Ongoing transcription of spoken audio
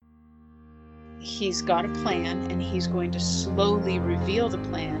he's got a plan, and he's going to slowly reveal the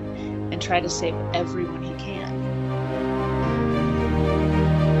plan and try to save everyone he can.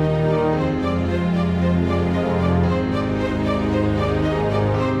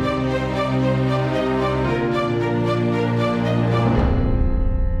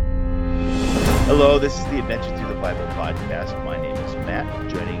 Hello, this is the Adventure Through the Bible podcast. My name is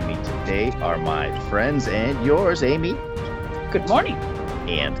Matt. Joining me today are my friends and yours, Amy. Good morning.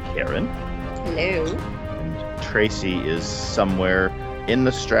 And Karen. Hello. And Tracy is somewhere in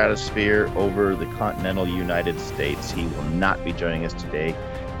the stratosphere over the continental United States. He will not be joining us today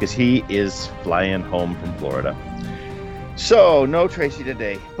because he is flying home from Florida. So, no Tracy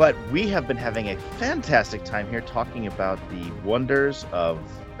today, but we have been having a fantastic time here talking about the wonders of,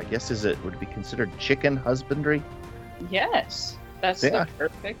 I guess, would it be considered chicken husbandry? Yes, that's the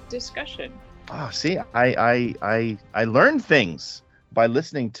perfect discussion. Oh, see, I learned things by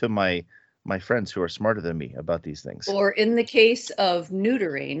listening to my friends who are smarter than me about these things. Or in the case of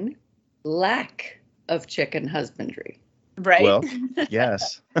neutering, lack of chicken husbandry. Right. Well,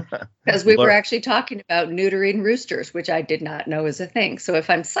 yes. Because we were actually talking about neutering roosters, which I did not know is a thing. So if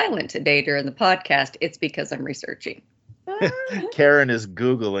I'm silent today during the podcast, it's because I'm researching. Karen is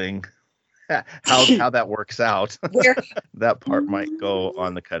Googling how that works out. That part might go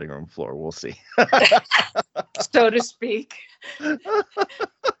on the cutting room floor. We'll see. So to speak. Oh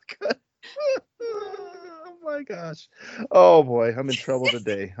my gosh. Oh boy, I'm in trouble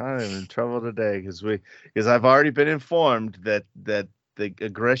today. Because I've already been informed that the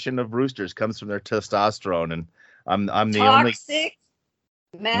aggression of roosters comes from their testosterone, and I'm the only toxic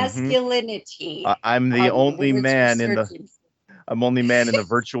masculinity. I'm the only man in the I'm only man in the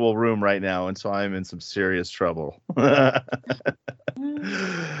virtual room right now, and so I'm in some serious trouble.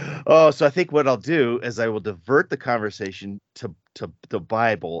 Oh, so I think what I'll do is I will divert the conversation to the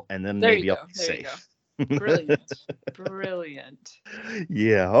Bible, and then maybe I'll be safe. Brilliant.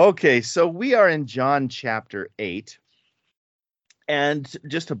 Yeah. Okay. So we are in John chapter 8. And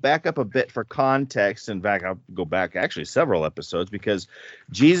just to back up a bit for context, and I'll go back actually several episodes, because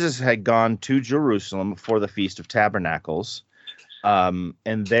Jesus had gone to Jerusalem for the Feast of Tabernacles. And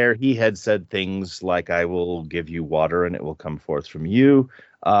there he had said things like, I will give you water and it will come forth from you.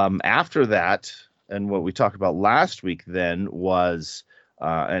 After that, and what we talked about last week then was,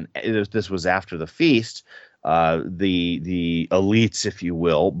 this was after the feast, the elites, if you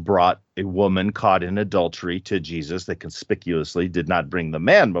will, brought a woman caught in adultery to Jesus. They conspicuously did not bring the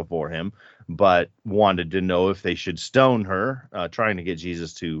man before him, but wanted to know if they should stone her, trying to get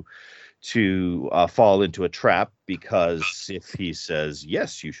Jesus to fall into a trap, because if he says,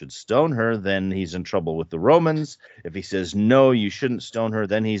 yes, you should stone her, then he's in trouble with the Romans. If he says, no, you shouldn't stone her,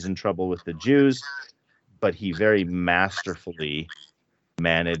 then he's in trouble with the Jews. But he very masterfully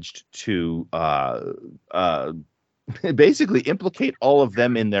managed to basically implicate all of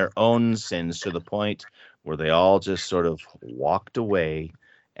them in their own sins, to the point where they all just sort of walked away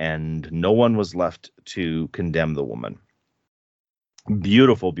and no one was left to condemn the woman.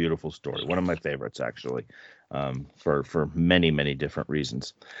 Beautiful, beautiful story. One of my favorites, actually, for many, many different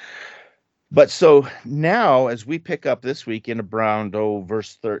reasons. But so now, as we pick up this week in around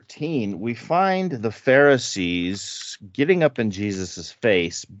verse 13, we find the Pharisees getting up in Jesus's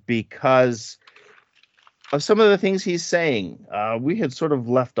face because of some of the things he's saying. We had sort of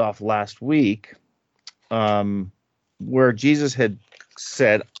left off last week where Jesus had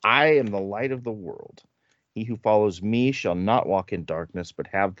said, I am the light of the world. He who follows me shall not walk in darkness, but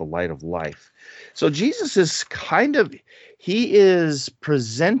have the light of life. So Jesus is he is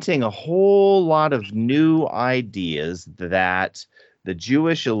presenting a whole lot of new ideas that the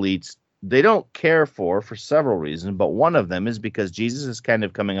Jewish elites, they don't care for several reasons, but one of them is because Jesus is kind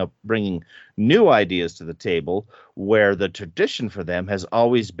of coming up, bringing new ideas to the table, where the tradition for them has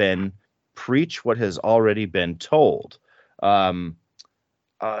always been preach what has already been told.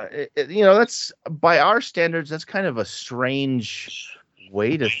 That's, by our standards, that's kind of a strange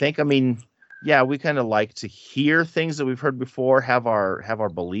way to think. I mean, yeah, we kind of like to hear things that we've heard before, have our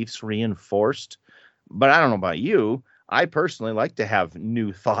beliefs reinforced. But I don't know about you. I personally like to have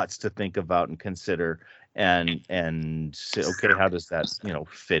new thoughts to think about and consider, and say, okay, how does that,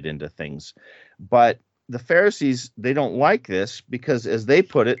 fit into things? But the Pharisees, they don't like this because, as they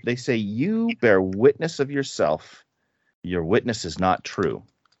put it, they say, you bear witness of yourself. Your witness is not true.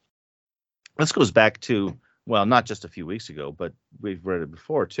 This goes back to, well, not just a few weeks ago, but we've read it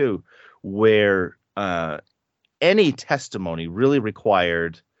before too, where any testimony really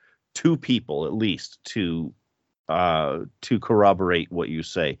required two people at least to corroborate what you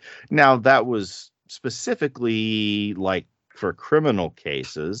say. Now, that was specifically like for criminal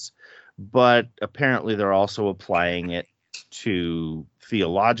cases, but apparently they're also applying it to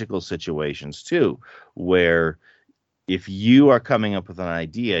theological situations too, where if you are coming up with an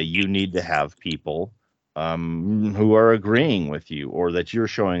idea, you need to have people who are agreeing with you, or that you're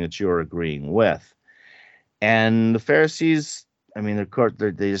showing that you're agreeing with. And the Pharisees, I mean,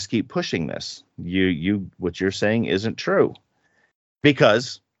 they just keep pushing this. What you're saying isn't true,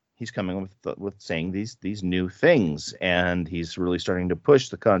 because he's coming with saying these new things, and he's really starting to push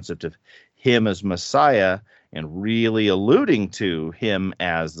the concept of him as Messiah, and really alluding to him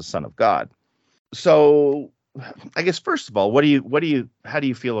as the Son of God. So, I guess first of all, how do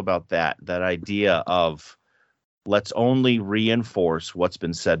you feel about that idea of let's only reinforce what's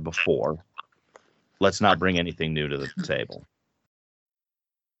been said before? Let's not bring anything new to the table.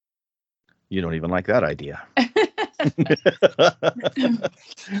 You don't even like that idea.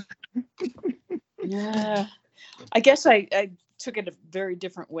 Yeah, I guess I took it a very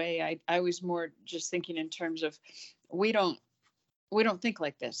different way. I was more just thinking in terms of we don't think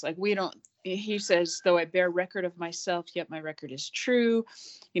like this. Like he says, though I bear record of myself, yet my record is true.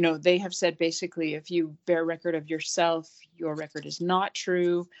 They have said basically, if you bear record of yourself, your record is not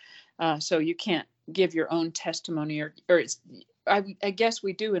true. So you can't give your own testimony, I guess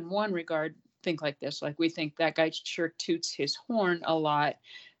we do in one regard think like this. Like we think that guy sure toots his horn a lot,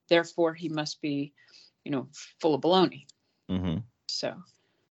 therefore he must be, full of baloney. Mm-hmm. So,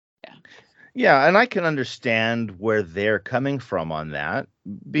 yeah. Yeah, and I can understand where they're coming from on that,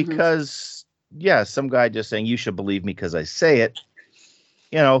 because, yeah, some guy just saying, you should believe me because I say it,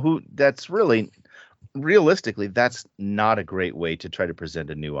 that's realistically, that's not a great way to try to present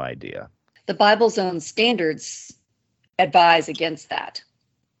a new idea. The Bible's own standards advise against that.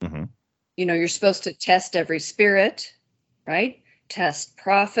 Mm-hmm. You're supposed to test every spirit, right? Test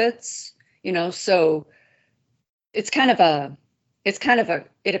prophets, so it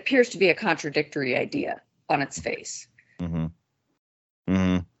appears to be a contradictory idea on its face. Mm-hmm.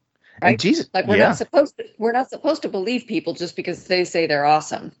 Mm-hmm. Right? And Jesus, like we're not supposed to believe people just because they say they're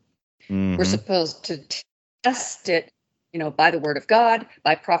awesome. Mm-hmm. We're supposed to test it, by the word of God,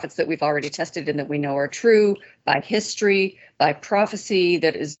 by prophets that we've already tested and that we know are true, by history, by prophecy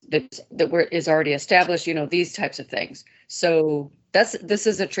that is already established, these types of things. So this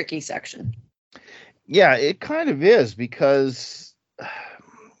is a tricky section. Yeah, it kind of is, because,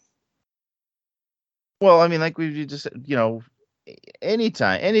 well, I mean, like we just said,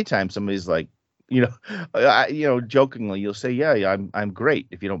 anytime somebody's like, jokingly, you'll say, yeah, I'm great.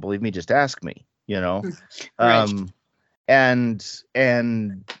 If you don't believe me, just ask me, Right. And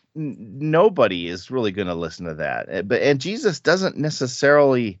nobody is really going to listen to that. And Jesus doesn't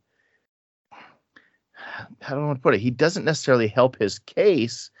necessarily, how do I want to put it? He doesn't necessarily help his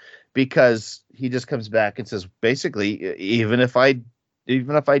case, because he just comes back and says, basically, even if I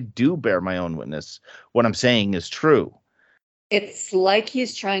do bear my own witness, what I'm saying is true. It's like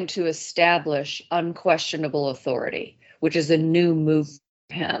he's trying to establish unquestionable authority, which is a new move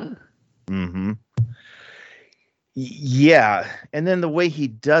for him. Mm-hmm. Yeah. And then the way he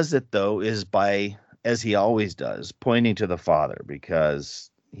does it, though, is by, as he always does, pointing to the Father, because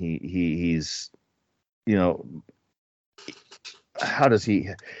he's, how does he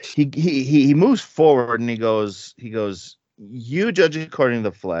moves forward, and he goes, you judge according to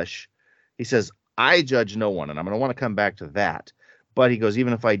the flesh. He says, I judge no one. And I'm going to want to come back to that. But he goes,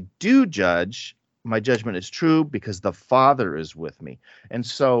 even if I do judge, my judgment is true because the Father is with me. And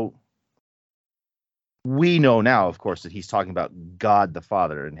so we know now, of course, that he's talking about God the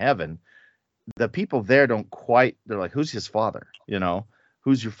Father in heaven. The people there they're like, who's his father?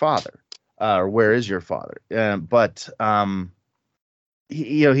 Who's your father? Or where is your father? But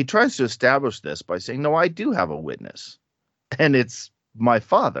he tries to establish this by saying, no, I do have a witness, and it's my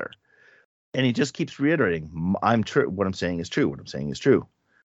Father. And he just keeps reiterating, I'm true. What I'm saying is true. What I'm saying is true.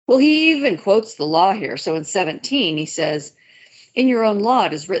 Well, he even quotes the law here. So in 17, he says, in your own law,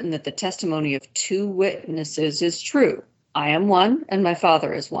 it is written that the testimony of two witnesses is true. I am one and my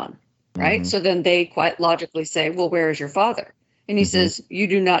Father is one. Right. Mm-hmm. So then they quite logically say, well, where is your Father? And he says, you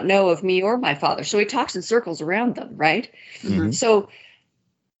do not know of me or my Father. So he talks in circles around them. Right. Mm-hmm. So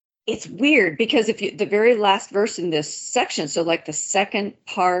it's weird, because the very last verse in this section, so like the second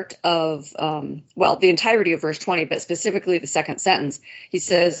part of, the entirety of verse 20, but specifically the second sentence, he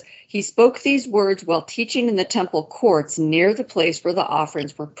says, he spoke these words while teaching in the temple courts near the place where the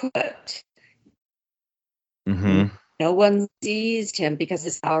offerings were put. Mm-hmm. No one seized him because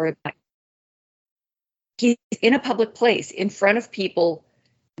his hour. He's in a public place in front of people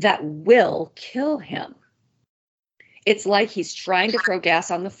that will kill him. It's like he's trying to throw gas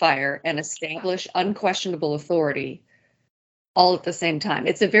on the fire and establish unquestionable authority all at the same time.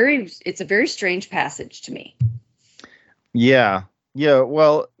 It's a very strange passage to me. Yeah. Yeah.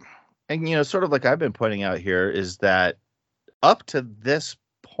 Well, and sort of like I've been pointing out here is that up to this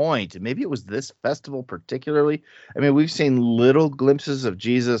point, maybe it was this festival particularly. I mean, we've seen little glimpses of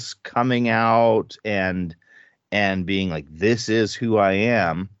Jesus coming out and being like, "This is who I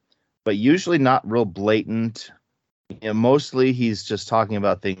am," but usually not real blatant. Mostly he's just talking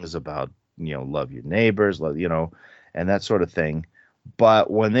about things about, love your neighbors, love, and that sort of thing. But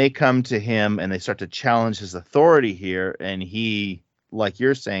when they come to him and they start to challenge his authority here, and he, like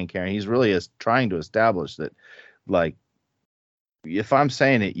you're saying, Karen, he's really trying to establish that, like, if I'm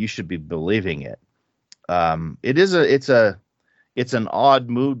saying it, you should be believing it. It's an odd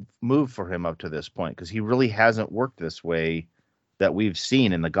move for him up to this point, because he really hasn't worked this way that we've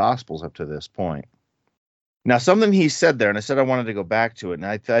seen in the Gospels up to this point. Now, something he said there, and I said I wanted to go back to it, and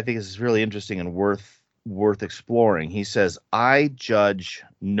I think this is really interesting and worth exploring. He says, "I judge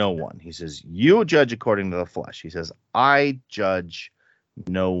no one." He says, "You judge according to the flesh." He says, "I judge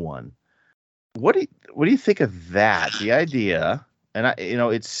no one." What do you think of that? The idea, and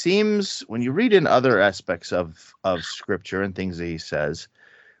it seems when you read in other aspects of Scripture and things that he says,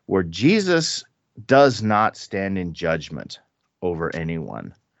 where Jesus does not stand in judgment over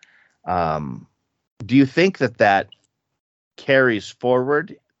anyone. Do you think that carries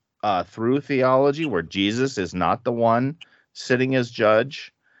forward through theology, where Jesus is not the one sitting as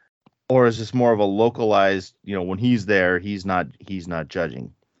judge, or is this more of a localized, when he's there, he's not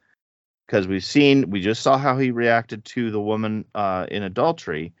judging? Because we just saw how he reacted to the woman in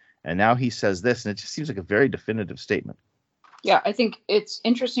adultery, and now he says this, and it just seems like a very definitive statement. Yeah, I think it's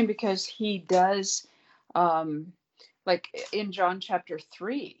interesting because he does, like in John chapter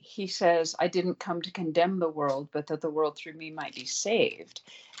 3, he says, "I didn't come to condemn the world, but that the world through me might be saved."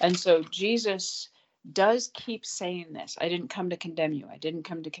 And so Jesus does keep saying this. "I didn't come to condemn you. I didn't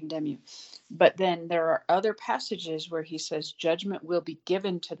come to condemn you." But then there are other passages where he says judgment will be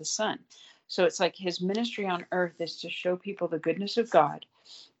given to the Son. So it's like his ministry on earth is to show people the goodness of God.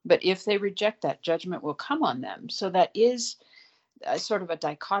 But if they reject that, judgment will come on them. So that is sort of a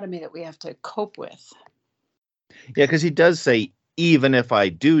dichotomy that we have to cope with. Yeah, because he does say, "Even if I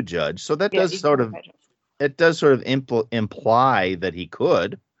do judge," so that does sort of imply that he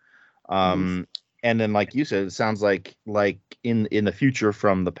could. And then, like you said, it sounds like in the future,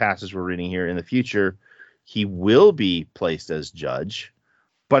 from the passage we're reading here, in the future, he will be placed as judge,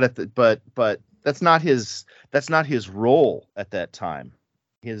 but but that's not his role at that time.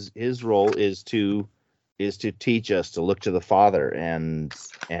 His role is to teach us to look to the Father and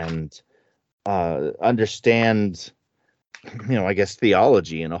understand, I guess,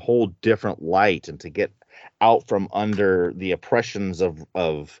 theology in a whole different light, and to get out from under the oppressions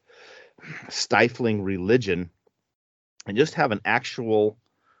of stifling religion and just have an actual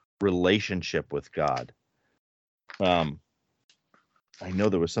relationship with God. I know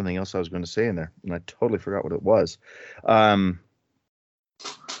there was something else I was going to say in there, and I totally forgot what it was.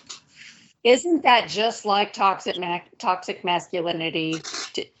 Isn't that just like toxic masculinity,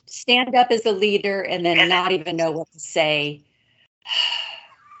 to stand up as a leader and then not even know what to say?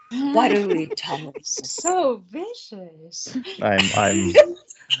 Why do we tolerate this? So vicious. I'm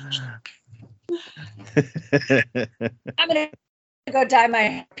I'm gonna go dye my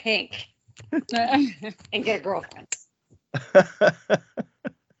hair pink and get a girlfriend.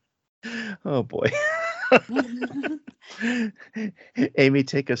 Oh boy. Amy,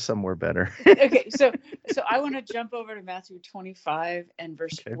 take us somewhere better. Okay, so I want to jump over to Matthew 25 and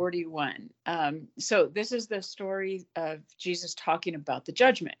verse 41. So this is the story of Jesus talking about the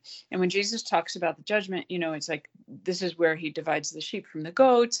judgment. And when Jesus talks about the judgment, it's like, this is where he divides the sheep from the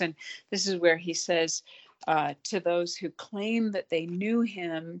goats. And this is where he says to those who claim that they knew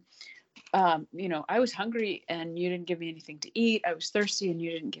him, I was hungry and you didn't give me anything to eat. I was thirsty and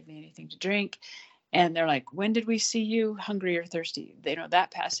you didn't give me anything to drink. And they're like, "When did we see you hungry or thirsty?" They know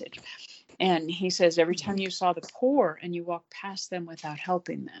that passage. And he says, "Every time you saw the poor and you walked past them without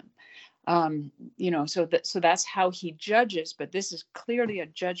helping them." So that's how he judges. But this is clearly a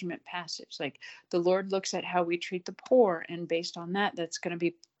judgment passage. Like, the Lord looks at how we treat the poor, and based on that, that's going to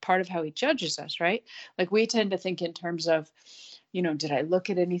be part of how he judges us, right? Like, we tend to think in terms of, did I look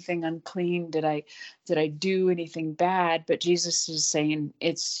at anything unclean? Did I do anything bad? But Jesus is saying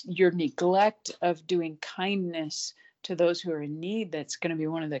it's your neglect of doing kindness to those who are in need that's going to be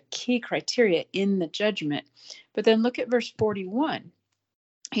one of the key criteria in the judgment. But then look at verse 41.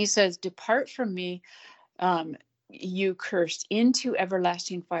 He says, "Depart from me, you cursed, into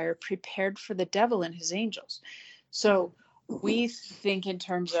everlasting fire prepared for the devil and his angels." So we think in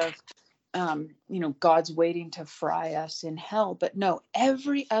terms of, God's waiting to fry us in hell. But no,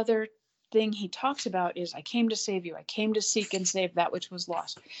 every other thing he talks about is, I came to save you. I came to seek and save that which was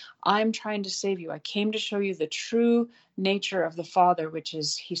lost. I'm trying to save you. I came to show you the true nature of the Father, which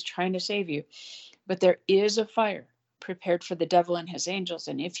is he's trying to save you. But there is a fire prepared for the devil and his angels.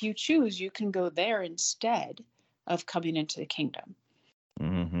 And if you choose, you can go there instead of coming into the kingdom.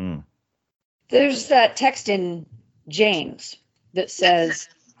 Mm-hmm. There's that text in James that says,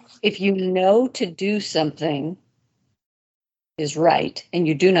 if you know to do something is right and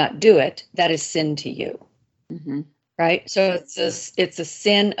you do not do it, that is sin to you. Mm-hmm. Right? So it's a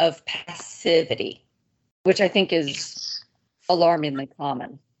sin of passivity, which I think is alarmingly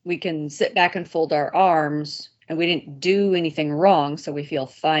common. We can sit back and fold our arms and we didn't do anything wrong, so we feel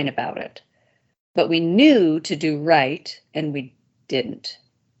fine about it. But we knew to do right and we didn't.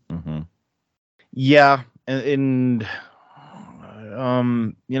 Mm-hmm. Yeah. And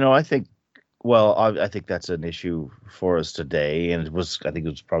I think, I think that's an issue for us today. And I think it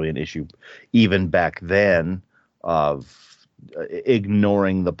was probably an issue even back then of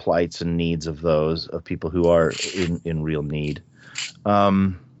ignoring the plights and needs of people who are in real need.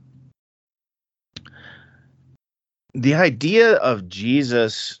 The idea of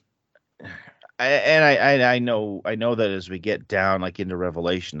Jesus, I know that as we get down like into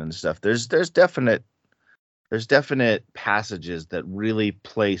Revelation and stuff, there's definite passages that really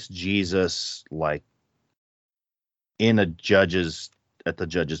place Jesus like at the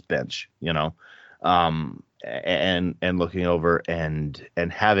judge's bench, and looking over and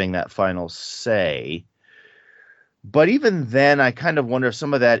having that final say. But even then, I kind of wonder if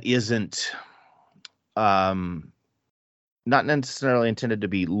some of that isn't not necessarily intended to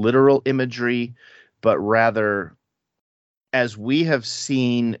be literal imagery, but rather, as we have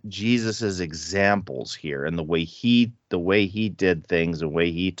seen Jesus's examples here and the way he did things, the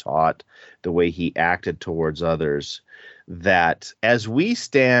way he taught, the way he acted towards others, that as we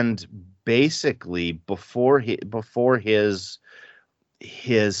stand basically before his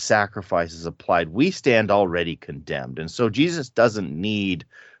sacrifice is applied, we stand already condemned. And so Jesus doesn't need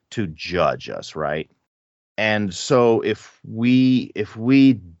to judge us, right? And so if we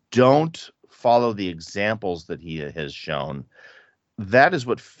don't follow the examples that he has shown, that is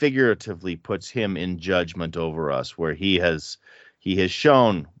what figuratively puts him in judgment over us, where he has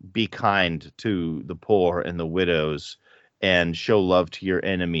shown, be kind to the poor and the widows, and show love to your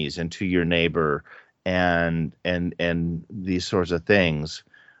enemies and to your neighbor, and these sorts of things.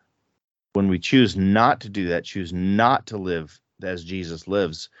 When we choose not to do that, choose not to live as Jesus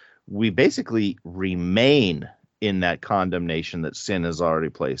lives, we basically remain in that condemnation that sin has already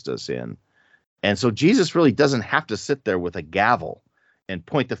placed us in. And so Jesus really doesn't have to sit there with a gavel and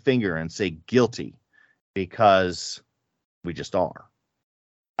point the finger and say guilty, because we just are.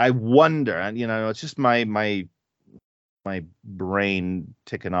 I wonder, and it's just my brain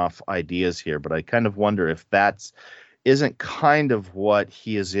ticking off ideas here, but I kind of wonder if isn't kind of what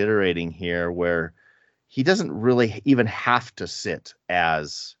he is iterating here, where he doesn't really even have to sit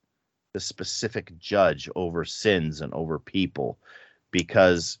as the specific judge over sins and over people,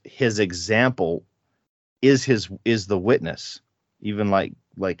 because his example is the witness. Even like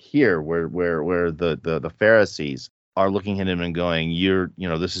here, where the Pharisees are looking at him and going,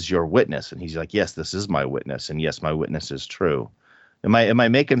 this is your witness, and he's like, yes, this is my witness, and yes, my witness is true. Am I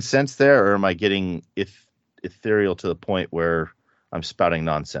making sense there, or am I getting ethereal to the point where I'm spouting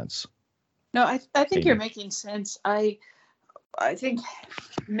nonsense? No, I think you're making sense. I think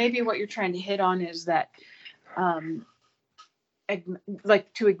maybe what you're trying to hit on is that,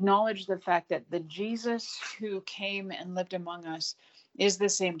 like, to acknowledge the fact that the Jesus who came and lived among us is the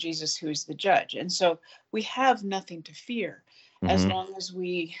same Jesus who is the judge. And so we have nothing to fear, mm-hmm. as long as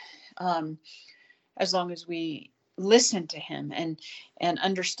we listen to him and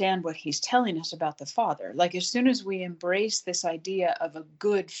understand what he's telling us about the Father. Like, as soon as we embrace this idea of a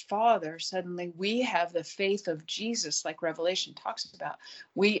good Father, suddenly we have the faith of Jesus, like Revelation talks about.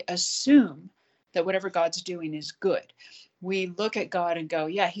 We assume that whatever God's doing is good. We look at God and go,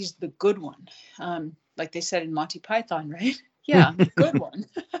 yeah, he's the good one. Like they said in Monty Python, right? Yeah, the good one.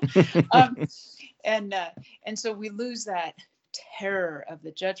 And so we lose that terror of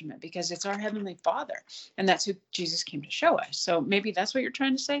the judgment, because it's our Heavenly Father, and that's who Jesus came to show us. So maybe that's what you're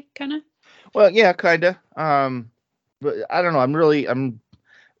trying to say, kind of. Well, yeah, kind of. But I don't know.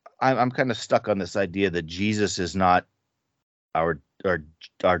 I'm kind of stuck on this idea that Jesus is not our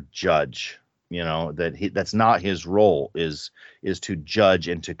judge. That's not his role. Is to judge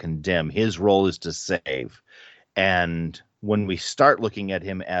and to condemn. His role is to save. And when we start looking at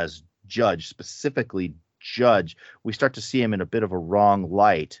him as judge, specifically judge, we start to see him in a bit of a wrong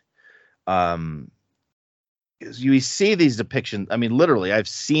light. you see these depictions. I mean, literally, I've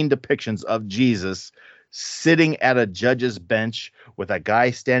seen depictions of Jesus sitting at a judge's bench with a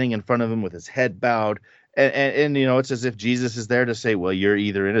guy standing in front of him with his head bowed. And it's as if Jesus is there to say, well, you're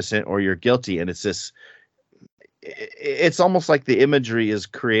either innocent or you're guilty. And it's almost like the imagery is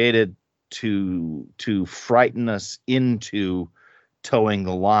created to frighten us into towing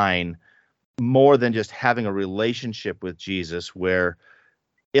the line more than just having a relationship with Jesus, where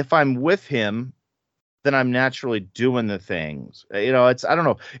if I'm with him, then I'm naturally doing the things. I don't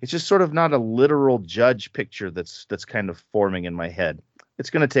know. It's just sort of not a literal judge picture that's kind of forming in my head. It's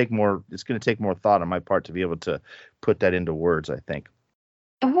going to take more thought on my part to be able to put that into words, I think.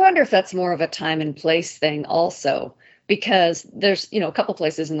 I wonder if that's more of a time and place thing also, because there's, a couple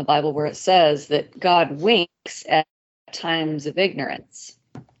places in the Bible where it says that God winks at times of ignorance.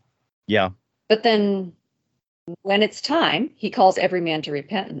 Yeah. But then when it's time, he calls every man to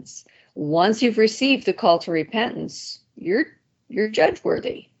repentance. Once you've received the call to repentance, you're judge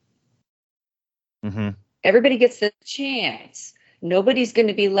worthy. Mm-hmm. Everybody gets the chance. Nobody's going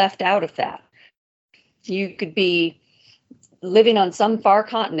to be left out of that. You could be living on some far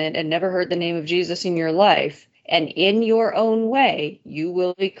continent and never heard the name of Jesus in your life, and in your own way, you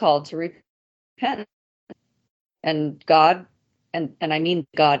will be called to repent. And God, and I mean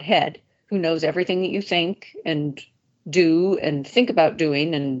Godhead, who knows everything that you think and do and think about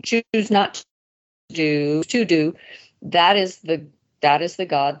doing and choose not to do, that is the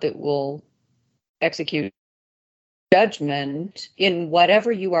God that will execute judgment in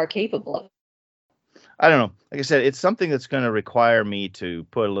whatever you are capable of. I don't know. Like I said, it's something that's going to require me to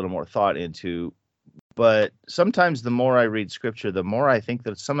put a little more thought into. But sometimes the more I read scripture, the more I think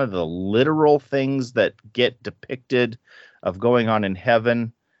that some of the literal things that get depicted of going on in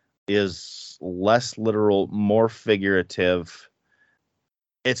heaven is less literal, more figurative.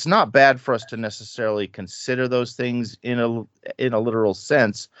 It's not bad for us to necessarily consider those things in a literal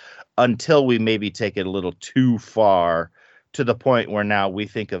sense until we maybe take it a little too far, to the point where now we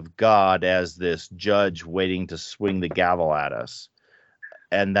think of God as this judge waiting to swing the gavel at us.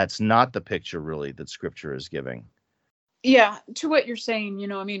 And that's not the picture really that scripture is giving. Yeah, to what you're saying,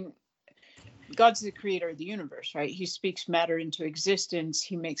 God's the creator of the universe, right? He speaks matter into existence.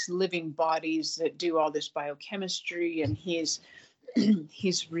 He makes living bodies that do all this biochemistry, and he's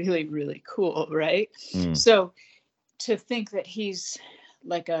really, really cool, right? So to think that he's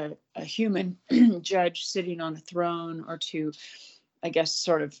like a human judge sitting on a throne, or to, I guess,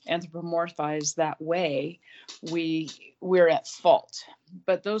 sort of anthropomorphize that way, we're at fault.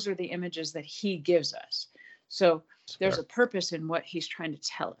 But those are the images that he gives us. So there's a purpose in what he's trying to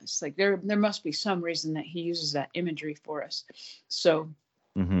tell us. Like there must be some reason that he uses that imagery for us. So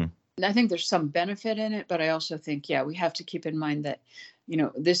I think there's some benefit in it, but I also think, we have to keep in mind that,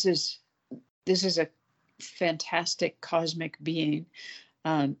 this is a fantastic cosmic being,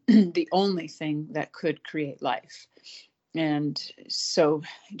 the only thing that could create life. And so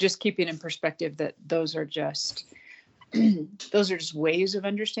just keeping in perspective that those are just ways of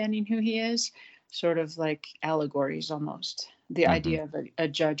understanding who he is, sort of like allegories almost. The idea of a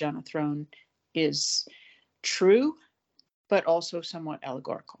judge on a throne is true, but also somewhat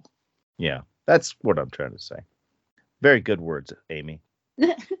allegorical. Yeah, that's what I'm trying to say. Very good words, Amy.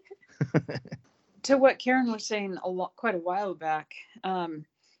 To what Karen was saying quite a while back,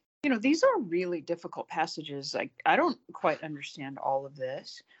 these are really difficult passages. Like, I don't quite understand all of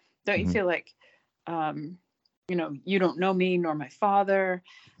this. Don't you feel like, you don't know me nor my father.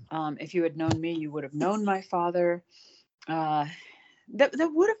 If you had known me, you would have known my father. That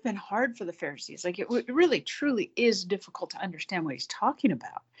would have been hard for the Pharisees. Like, it really, truly is difficult to understand what he's talking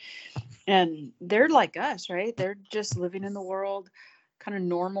about. And they're like us, right? They're just living in the world, kind of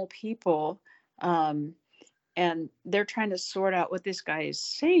normal people. And they're trying to sort out what this guy is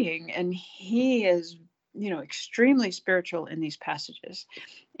saying. And he is, extremely spiritual in these passages.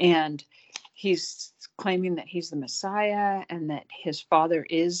 And he's claiming that he's the Messiah and that his father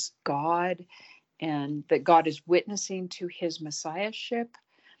is God, and that God is witnessing to his messiahship.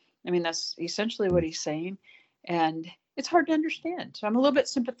 I mean, that's essentially what he's saying. And it's hard to understand. So I'm a little bit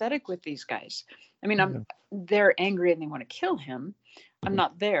sympathetic with these guys. I mean, they're angry and they want to kill him. I'm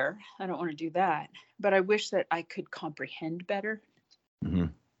not there. I don't want to do that. But I wish that I could comprehend better. Mm-hmm.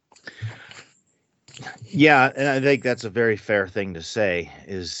 Yeah, and I think that's a very fair thing to say,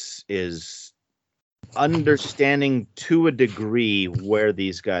 is understanding to a degree where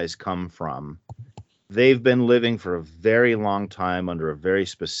these guys come from. They've been living for a very long time under a very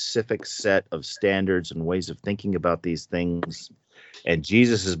specific set of standards and ways of thinking about these things. And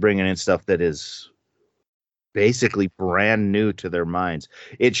Jesus is bringing in stuff that is basically brand new to their minds.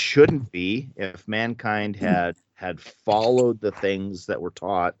 It shouldn't be. If mankind had followed the things that were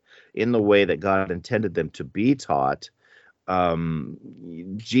taught in the way that God intended them to be taught,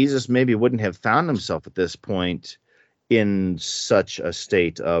 Jesus maybe wouldn't have found himself at this point in such a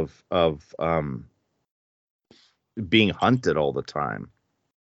state of being hunted all the time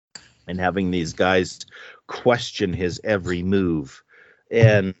and having these guys question his every move.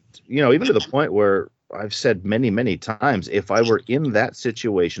 And, even to the point where I've said many, many times, if I were in that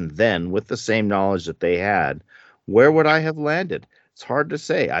situation then with the same knowledge that they had, where would I have landed? It's hard to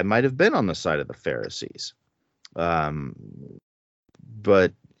say. I might have been on the side of the Pharisees. But,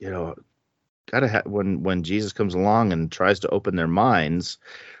 gotta when Jesus comes along and tries to open their minds,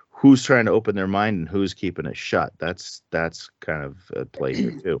 who's trying to open their mind and who's keeping it shut? That's kind of a play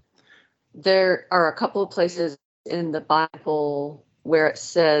here too. There are a couple of places in the Bible where it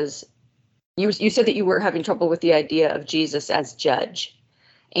says, you said that you were having trouble with the idea of Jesus as judge.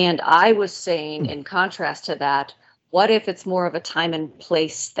 And I was saying, in contrast to that, what if it's more of a time and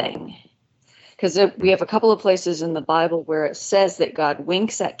place thing? Because we have a couple of places in the Bible where it says that God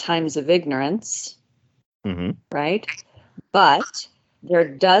winks at times of ignorance, right? But there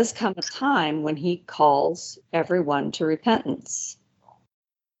does come a time when he calls everyone to repentance.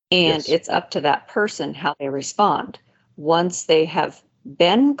 And it's up to that person how they respond. Once they have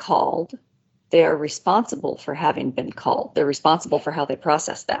been called, they are responsible for having been called. They're responsible for how they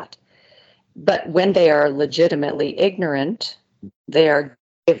process that. But when they are legitimately ignorant, they are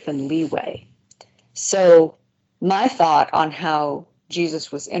given leeway. So my thought on how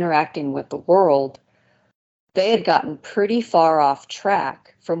Jesus was interacting with the world, they had gotten pretty far off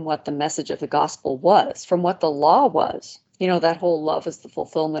track from what the message of the gospel was, from what the law was. That whole love is the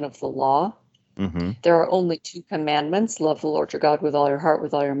fulfillment of the law. There are only 2 commandments: love the Lord your God with all your heart,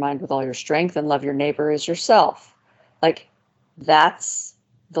 with all your mind, with all your strength, and love your neighbor as yourself. That's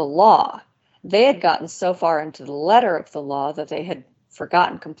the law. They had gotten so far into the letter of the law that they had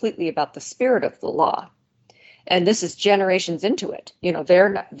forgotten completely about the spirit of the law. And this is generations into it.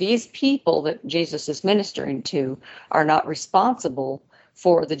 These people that Jesus is ministering to are not responsible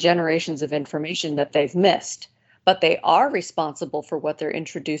for the generations of information that they've missed, but they are responsible for what they're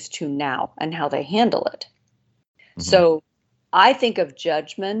introduced to now and how they handle it. So I think of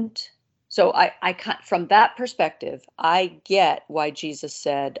judgment. So I from that perspective, I get why Jesus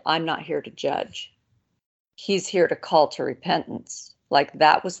said, I'm not here to judge. He's here to call to repentance.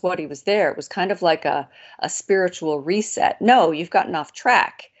 That was what he was there. It was kind of like a spiritual reset. No, you've gotten off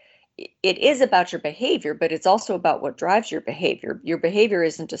track. It is about your behavior, but it's also about what drives your behavior. Your behavior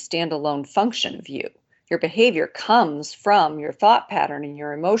isn't a standalone function of you. Your behavior comes from your thought pattern and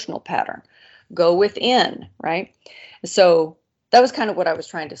your emotional pattern. Go within, right? So that was kind of what I was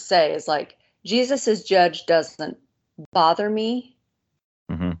trying to say, is Jesus as judge doesn't bother me,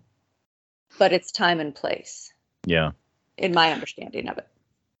 but it's time and place. Yeah. In my understanding of it.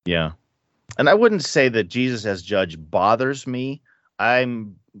 Yeah. And I wouldn't say that Jesus as judge bothers me.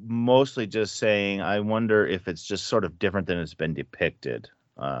 I'm mostly just saying I wonder if it's just sort of different than it's been depicted.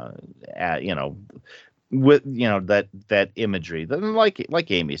 With that imagery,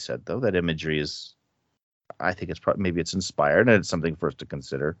 like Amy said, though, that imagery is, I think it's maybe it's inspired and it's something for us to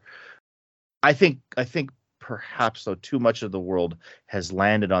consider. I think perhaps though too much of the world has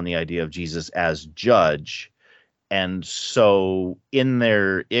landed on the idea of Jesus as judge, and so in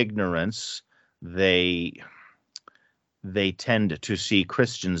their ignorance they tend to see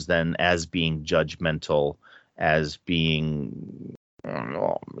Christians then as being judgmental, as being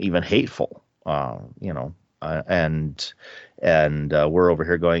even hateful. And we're over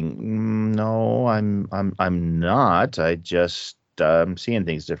here going, no, I'm not. I just I'm seeing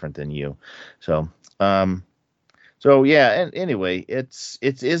things different than you. So yeah. And anyway, it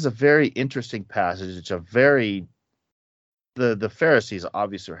is a very interesting passage. It's a very the Pharisees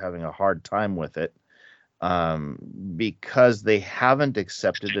obviously are having a hard time with it, because they haven't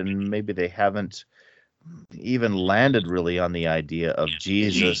accepted, and maybe they haven't even landed really on the idea of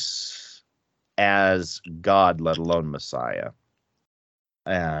Jesus as God, let alone Messiah.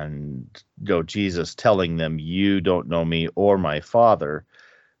 And Jesus telling them, you don't know me or my Father,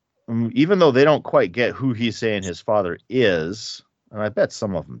 even though they don't quite get who he's saying his Father is, and I bet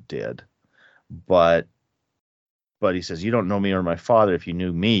some of them did, but he says, you don't know me or my Father. If you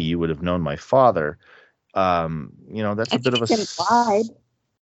knew me, you would have known my Father. That's a bit of a implied.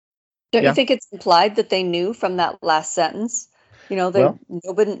 Don't you think it's implied that they knew from that last sentence? No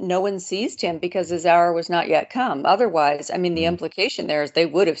one seized him because his hour was not yet come. Otherwise, the implication there is they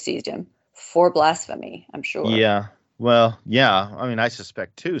would have seized him for blasphemy, I'm sure. Yeah. Well, yeah. I mean, I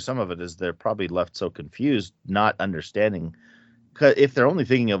suspect too. Some of it is they're probably left so confused, not understanding. 'Cause if they're only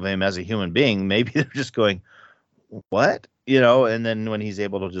thinking of him as a human being, maybe they're just going, "What?" And then when he's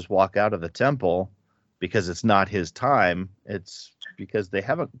able to just walk out of the temple because it's not his time, it's because they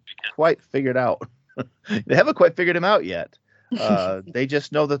haven't quite figured out. They haven't quite figured him out yet. They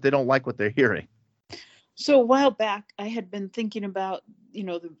just know that they don't like what they're hearing. So a while back, I had been thinking about,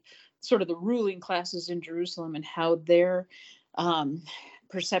 the sort of the ruling classes in Jerusalem and how their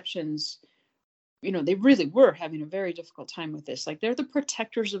perceptions, they really were having a very difficult time with this. Like, they're the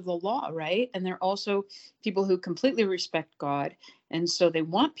protectors of the law, right? And they're also people who completely respect God. And so they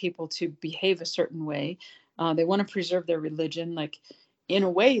want people to behave a certain way. They want to preserve their religion. Like, in a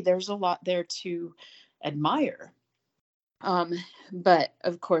way, there's a lot there to admire. But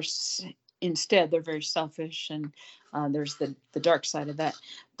of course, instead, they're very selfish, and there's the dark side of that.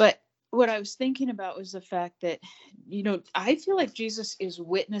 But what I was thinking about was the fact that, I feel like Jesus is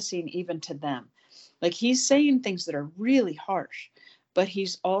witnessing even to them. Like, he's saying things that are really harsh, but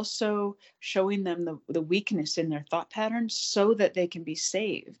he's also showing them the weakness in their thought patterns so that they can be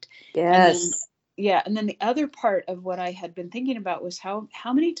saved. Yes. And then the other part of what I had been thinking about was how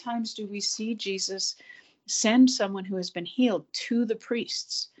many times do we see Jesus send someone who has been healed to the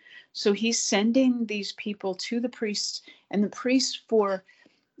priests? So he's sending these people to the priests, and the priests for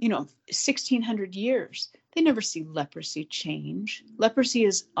 1600 years, they never see leprosy change. Leprosy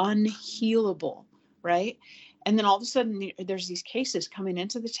is unhealable, right? And then all of a sudden there's these cases coming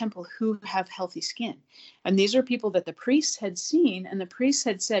into the temple who have healthy skin. And these are people that the priests had seen, and the priests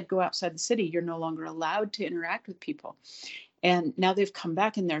had said, go outside the city. You're no longer allowed to interact with people. And now they've come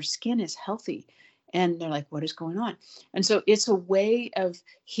back and their skin is healthy. And they're like, what is going on? And so it's a way of,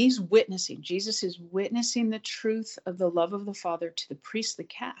 Jesus is witnessing the truth of the love of the Father to the priestly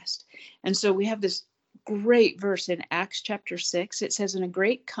caste. And so we have this great verse in Acts chapter 6. It says, "In a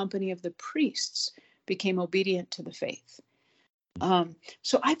great company of the priests became obedient to the faith."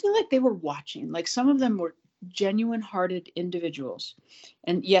 So I feel like they were watching. Like, some of them were genuine-hearted individuals.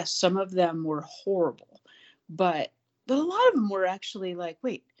 And yes, some of them were horrible. But a lot of them were actually like,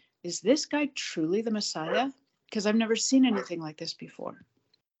 wait, is this guy truly the Messiah? Because I've never seen anything like this before.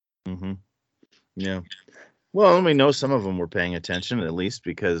 Mm-hmm. Yeah. Well, we know some of them were paying attention, at least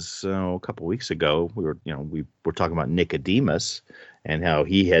because a couple weeks ago we were talking about Nicodemus and how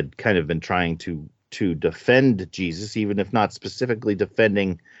he had kind of been trying to defend Jesus, even if not specifically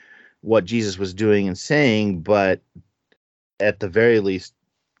defending what Jesus was doing and saying, but at the very least,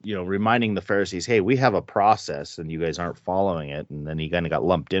 reminding the Pharisees, hey, we have a process and you guys aren't following it. And then he kind of got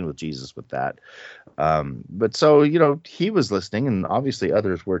lumped in with Jesus with that. But so, he was listening, and obviously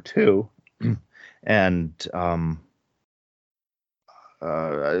others were too. And,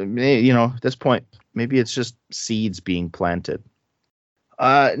 at this point, maybe it's just seeds being planted.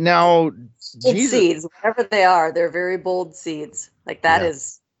 Now, Seeds, whatever they are, they're very bold seeds. Like, that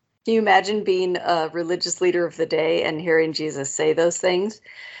is, can you imagine being a religious leader of the day and hearing Jesus say those things?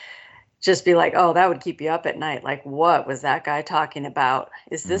 Just be like, oh, that would keep you up at night. Like, what was that guy talking about?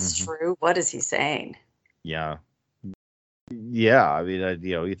 Is this true? What is he saying? Yeah. Yeah. I mean,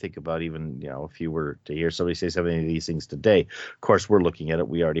 you think about even, if you were to hear somebody say some of these things today, of course, we're looking at it.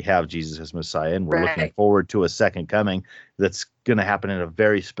 We already have Jesus as Messiah, and we're looking forward to a second coming that's going to happen in a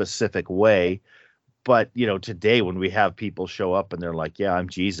very specific way. But, today when we have people show up and they're like, yeah, I'm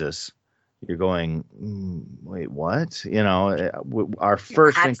Jesus, you're going, wait, what? Our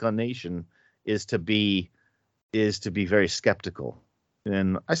first inclination is to be very skeptical.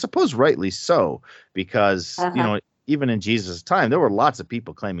 And I suppose rightly so, because, even in Jesus' time, there were lots of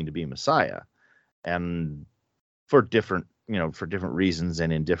people claiming to be Messiah, and for different reasons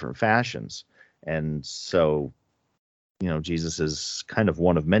and in different fashions. And so, Jesus is kind of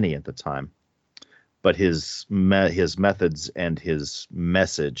one of many at the time. But his methods and his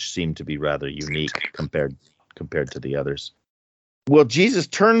message seem to be rather unique compared to the others. Well, Jesus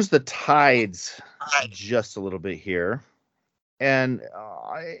turns the tides just a little bit here. And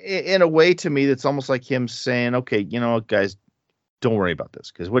in a way, to me, that's almost like him saying, okay, guys, don't worry about this.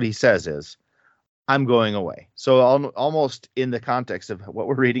 Because what he says is, I'm going away. So almost in the context of what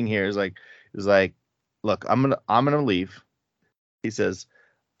we're reading here is like, look, I'm gonna leave. He says,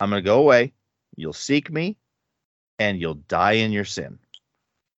 I'm gonna go away. You'll seek me, and you'll die in your sin.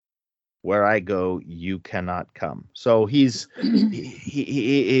 Where I go, you cannot come. So he's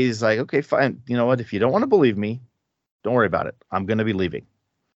like, okay, fine. You know what? If you don't want to believe me, don't worry about it. I'm going to be leaving,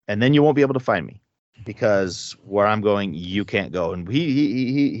 and then you won't be able to find me, because where I'm going, you can't go. And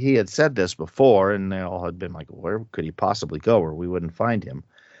he had said this before, and they all had been like, where could he possibly go where we wouldn't find him?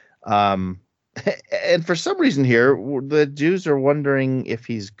 And for some reason here, the Jews are wondering if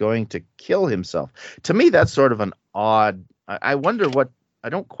he's going to kill himself. To me, that's sort of an odd. I wonder what. I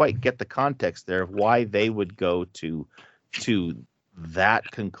don't quite get the context there of why they would go to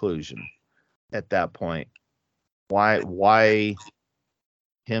that conclusion at that point. Why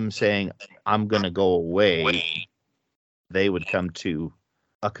him saying, I'm going to go away, they would come to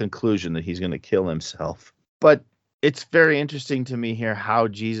a conclusion that he's going to kill himself. But it's very interesting to me here how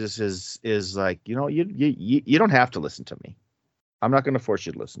Jesus is like, you don't have to listen to me. I'm not going to force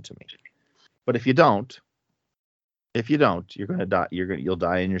you to listen to me. But if you don't, you're going to die. You'll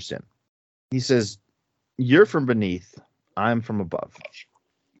die in your sin. He says, you're from beneath, I'm from above.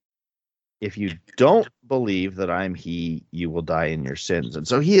 If you don't believe that I'm he, you will die in your sins. And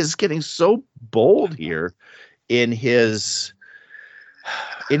so he is getting so bold here in his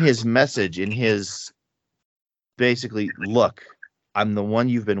message, in his basically, look, I'm the one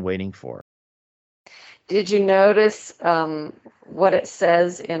you've been waiting for. Did you notice what it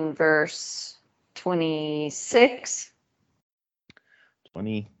says in verse 26?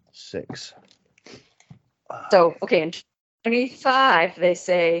 26. So, okay, in 25, they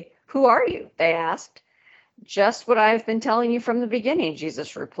say, who are you? They asked. Just what I've been telling you from the beginning,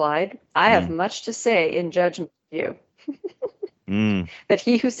 Jesus replied. I have much to say in judgment of you. But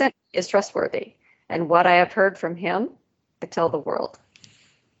he who sent me is trustworthy. And what I have heard from him, I tell the world.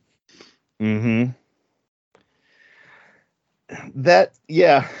 Mm-hmm. That,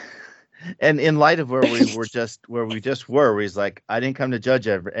 yeah. And in light of where we were, he's like, I didn't come to judge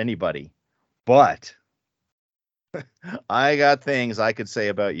anybody, but I got things I could say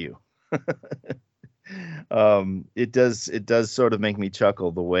about you. It does sort of make me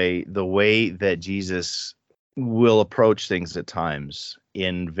chuckle the way that Jesus will approach things at times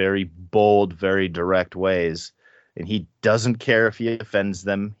in very bold, very direct ways. And he doesn't care if he offends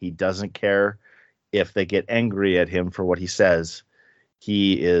them. He doesn't care if they get angry at him for what he says.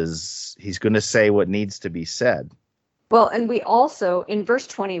 He's going to say what needs to be said. Well, and we also, in verse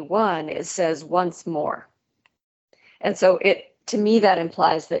 21, it says once more. And so to me, that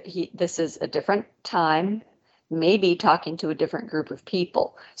implies that this is a different time, maybe talking to a different group of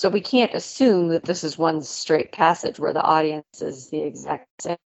people. So we can't assume that this is one straight passage where the audience is the exact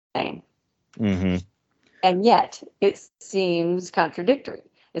same. Mm-hmm. And yet it seems contradictory.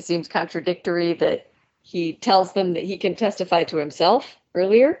 It seems contradictory that he tells them that he can testify to himself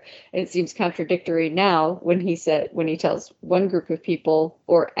earlier. And it seems contradictory now when he tells one group of people,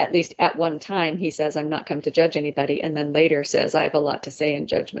 or at least at one time, he says, I'm not come to judge anybody. And then later says, I have a lot to say in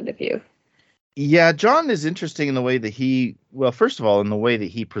judgment of you. Yeah, John is interesting in the way that first of all, in the way that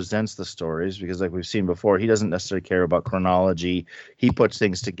he presents the stories, because like we've seen before, he doesn't necessarily care about chronology. He puts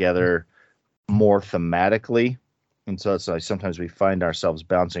things together more thematically. And so it's like sometimes we find ourselves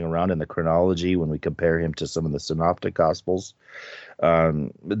bouncing around in the chronology when we compare him to some of the synoptic gospels.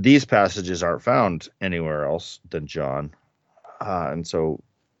 These passages aren't found anywhere else than John. And so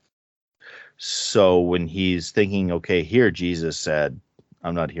when he's thinking, okay, here Jesus said,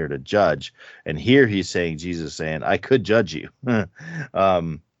 I'm not here to judge. And here he's saying, Jesus saying, I could judge you.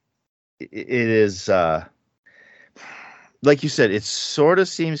 It is, like you said, it sort of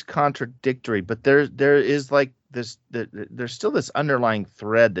seems contradictory, but there is like this, there's still this underlying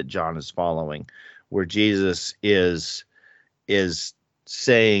thread that John is following, where Jesus is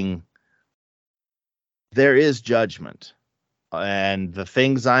saying there is judgment, and the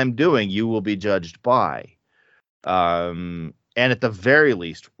things I'm doing, you will be judged by. And at the very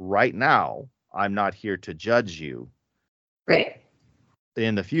least, right now, I'm not here to judge you. Right.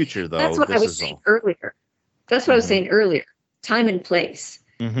 In the future, though, that's what I was saying earlier. That's what I was saying earlier. Time and place.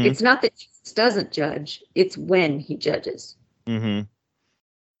 Mm-hmm. It's not that Jesus doesn't judge; it's when he judges. Mm-hmm.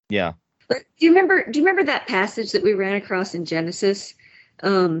 Yeah. But do you remember that passage that we ran across in Genesis,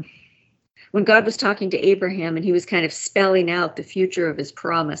 when God was talking to Abraham and he was kind of spelling out the future of his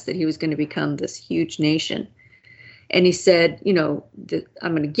promise that he was going to become this huge nation, and he said,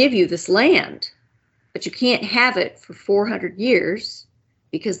 I'm going to give you this land, but you can't have it for 400 years.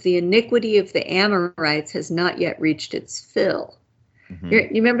 Because the iniquity of the Amorites has not yet reached its fill. Mm-hmm. You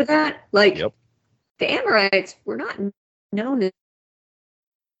remember that? Like, yep. The Amorites were not known as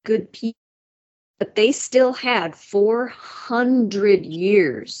good people, but they still had 400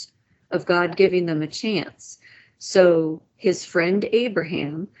 years of God giving them a chance. So his friend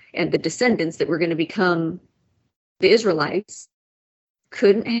Abraham and the descendants that were going to become the Israelites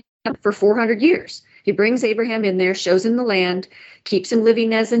couldn't have for 400 years. He brings Abraham in there, shows him the land, keeps him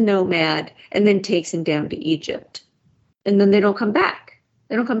living as a nomad, and then takes him down to Egypt. And then they don't come back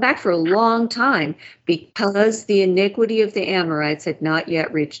They don't come back for a long time because the iniquity of the Amorites had not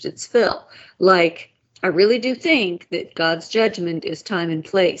yet reached its fill. Like, I really do think that God's judgment is time and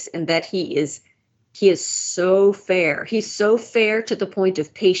place, and that he is so fair. He's so fair to the point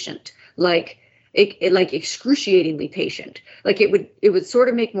of patient, like excruciatingly patient. Like it would sort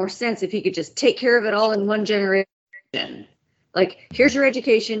of make more sense if he could just take care of it all in one generation. Like, here's your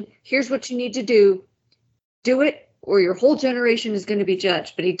education, here's what you need to do it, or your whole generation is going to be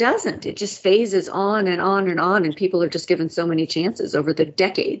judged. But he doesn't. It just phases on and on and on, and people are just given so many chances over the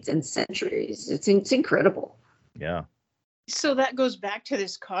decades and centuries. It's incredible. Yeah. So that goes back to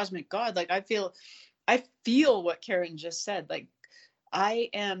this cosmic God. Like, I feel what Karen just said. Like,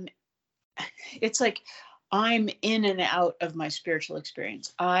 it's like I'm in and out of my spiritual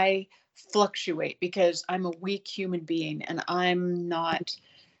experience. I fluctuate because I'm a weak human being, and I'm not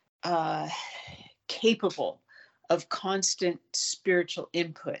capable of constant spiritual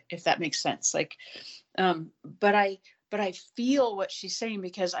input, if that makes sense. Like, but I feel what she's saying,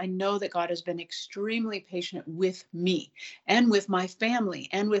 because I know that God has been extremely patient with me and with my family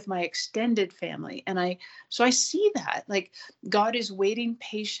and with my extended family. And so I see that, like, God is waiting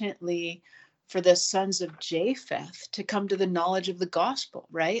patiently for the sons of Japheth to come to the knowledge of the gospel,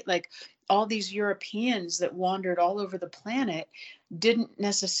 right? Like, all these Europeans that wandered all over the planet didn't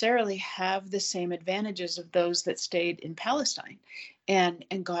necessarily have the same advantages of those that stayed in Palestine. And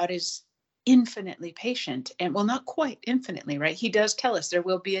God is infinitely patient, and, well, not quite infinitely, right? He does tell us there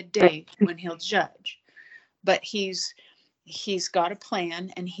will be a day when he'll judge, but he's got a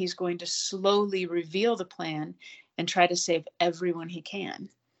plan, and he's going to slowly reveal the plan and try to save everyone he can.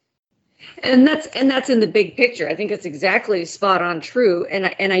 And that's in the big picture. I think it's exactly spot on true.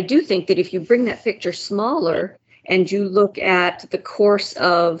 And I do think that if you bring that picture smaller and you look at the course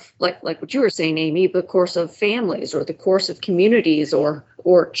of, like what you were saying, Amy, the course of families, or the course of communities, or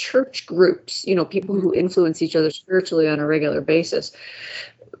church groups, people who influence each other spiritually on a regular basis,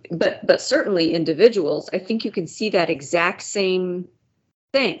 but certainly individuals, I think you can see that exact same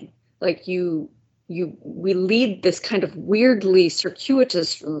thing. Like, we lead this kind of weirdly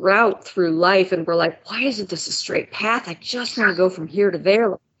circuitous route through life, and we're like, why isn't this a straight path? I just want to go from here to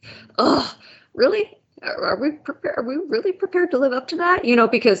there. Oh, really? Are we really prepared to live up to that?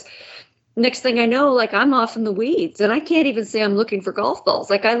 Because next thing I know, like, I'm off in the weeds, and I can't even say I'm looking for golf balls.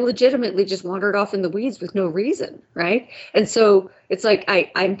 Like, I legitimately just wandered off in the weeds with no reason, right? And so it's like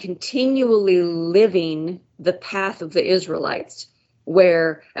I'm continually living the path of the Israelites,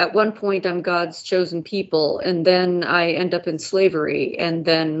 where at one point I'm God's chosen people, and then I end up in slavery, and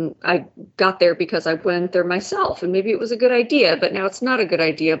then I got there because I went there myself, and maybe it was a good idea, but now it's not a good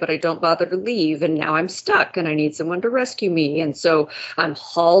idea, but I don't bother to leave, and now I'm stuck, and I need someone to rescue me, and so I'm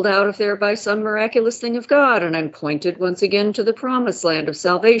hauled out of there by some miraculous thing of God, and I'm pointed once again to the promised land of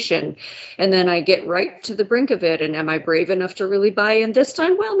salvation, and then I get right to the brink of it, and am I brave enough to really buy in this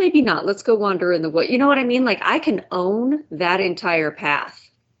time? Well, maybe not. Let's go wander in the woods. You know what I mean? Like, I can own that entire path.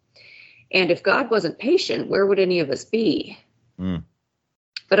 And if God wasn't patient, where would any of us be?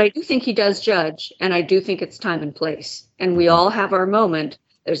 But I do think he does judge, and I do think it's time and place. And we all have our moment.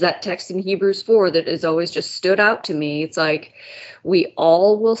 There's that text in Hebrews 4 that has always just stood out to me. It's like, we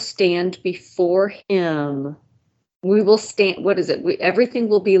all will stand before him. We will stand, what is it? Everything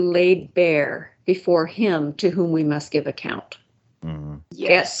will be laid bare before him to whom we must give account.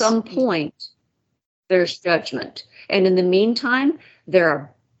 Yes. At some point, there's judgment. And in the meantime, there are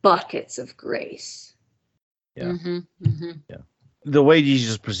buckets of grace. Yeah. Yeah. The way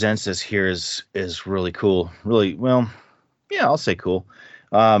Jesus presents this here is really cool. Really, well, yeah, I'll say cool.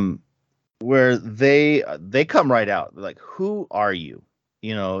 Where they come right out. They're like, who are you?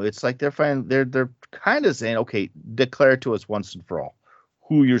 It's like they're kind of saying, okay, declare to us once and for all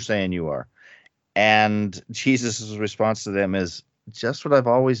who you're saying you are. And Jesus' response to them is just what I've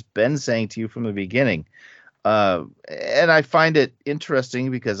always been saying to you from the beginning. And I find it interesting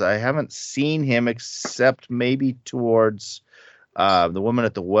because I haven't seen him except maybe towards the woman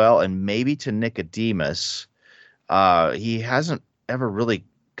at the well, and maybe to Nicodemus. He hasn't ever really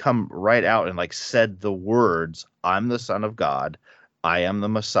come right out and like said the words, I'm the Son of God, I am the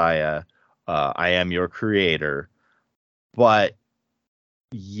Messiah, I am your creator. But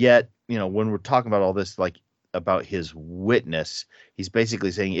yet, when we're talking about all this, like, about his witness, he's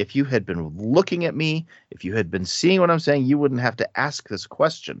basically saying, if you had been looking at me, if you had been seeing what I'm saying, you wouldn't have to ask this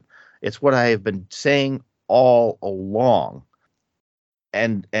question. It's what I have been saying all along.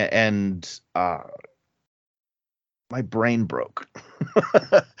 And my brain broke.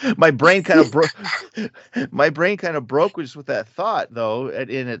 my brain kind of broke just with that thought, though,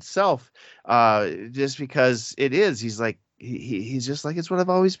 in itself, just because he's like, he's just like, it's what I've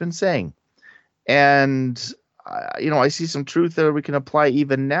always been saying. And, I see some truth there we can apply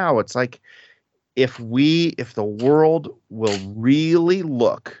even now. It's like, if the world will really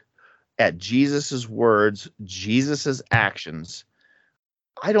look at Jesus's words, Jesus's actions,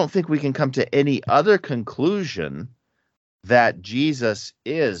 I don't think we can come to any other conclusion that Jesus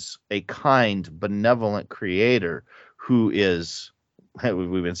is a kind, benevolent creator who is,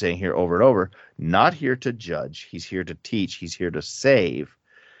 we've been saying here over and over, not here to judge. He's here to teach. He's here to save.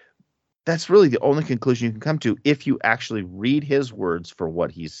 That's really the only conclusion you can come to if you actually read his words for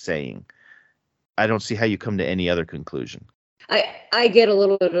what he's saying. I don't see how you come to any other conclusion. I get a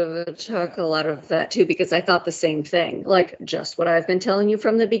little bit of a chuckle out of that too, because I thought the same thing, like just what I've been telling you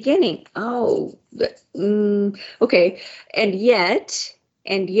from the beginning. Oh, okay. And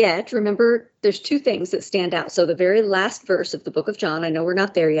yet, remember, there's two things that stand out. So the very last verse of the book of John, I know we're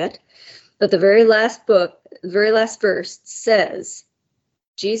not there yet, but the very last verse says,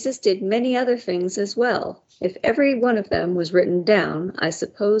 Jesus did many other things as well. If every one of them was written down, I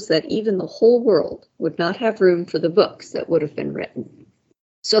suppose that even the whole world would not have room for the books that would have been written.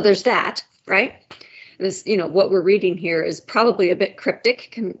 So there's that, right? This, what we're reading here is probably a bit cryptic,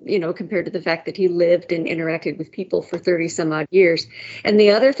 compared to the fact that he lived and interacted with people for 30 some odd years. And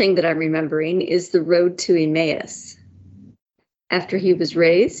the other thing that I'm remembering is the road to Emmaus after he was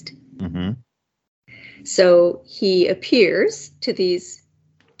raised. Mm-hmm. So he appears to these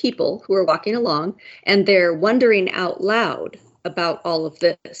people who are walking along, and they're wondering out loud about all of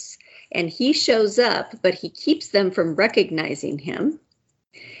this. And he shows up, but he keeps them from recognizing him.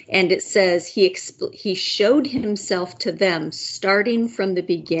 And it says he showed himself to them starting from the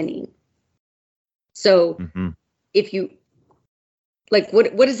beginning. So if you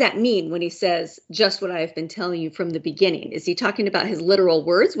what does that mean when he says just what I have been telling you from the beginning? Is he talking about his literal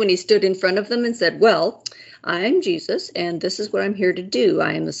words when he stood in front of them and said, well, I'm Jesus, and this is what I'm here to do.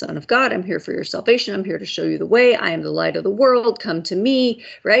 I am the Son of God. I'm here for your salvation. I'm here to show you the way. I am the light of the world. Come to me,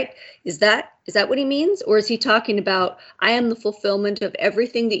 right? Is that what he means? Or is he talking about, I am the fulfillment of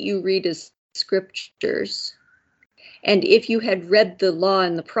everything that you read as scriptures? And if you had read the law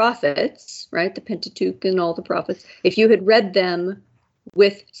and the prophets, right, the Pentateuch and all the prophets, if you had read them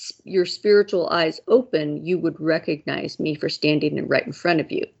with your spiritual eyes open, you would recognize me for standing right in front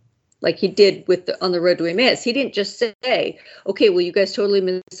of you. Like he did on the road to Emmaus. He didn't just say, okay, well, you guys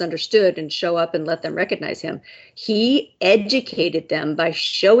totally misunderstood, and show up and let them recognize him. He educated them by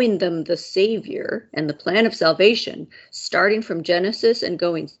showing them the Savior and the plan of salvation, starting from Genesis and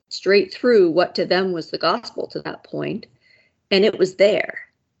going straight through what to them was the gospel to that point. And it was there.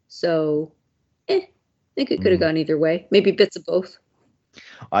 So I think it could have gone either way, maybe bits of both.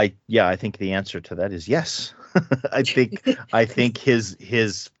 I think the answer to that is yes. I think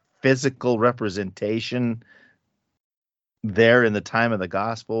his physical representation there in the time of the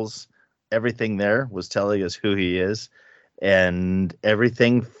Gospels, everything there was telling us who he is, and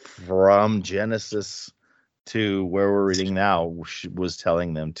everything from Genesis to where we're reading now was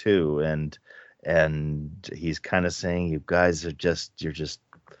telling them too. And he's kind of saying, you guys are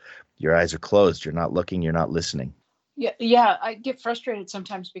your eyes are closed. You're not looking. You're not listening. Yeah. I get frustrated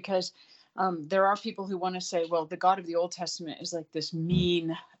sometimes because there are people who want to say, well, the God of the Old Testament is like this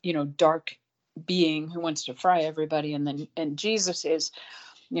mean, dark being who wants to fry everybody. And Jesus is,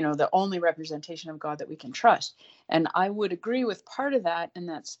 the only representation of God that we can trust. And I would agree with part of that. And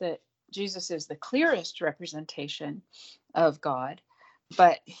that's that Jesus is the clearest representation of God,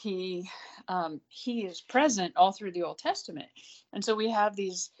 but he is present all through the Old Testament. And so we have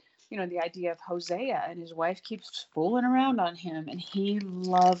these, the idea of Hosea, and his wife keeps fooling around on him, and he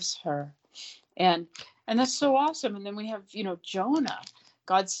loves her. And that's so awesome. And then we have, Jonah.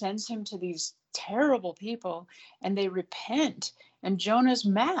 God sends him to these terrible people, and they repent, and Jonah's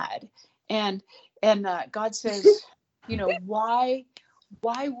mad. And God says, why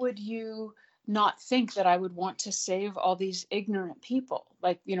would you not think that I would want to save all these ignorant people?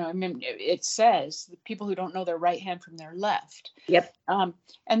 Like, it says the people who don't know their right hand from their left. Yep. And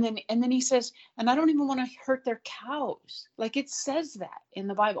then he says, and I don't even want to hurt their cows. Like it says that in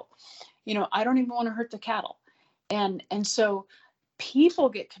the Bible, I don't even want to hurt the cattle. And so people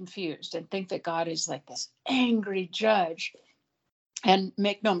get confused and think that God is like this angry judge. And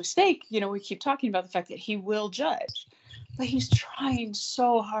make no mistake, we keep talking about the fact that he will judge, but he's trying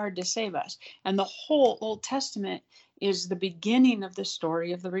so hard to save us. And the whole Old Testament is the beginning of the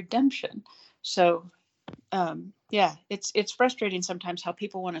story of the redemption. So, it's frustrating sometimes how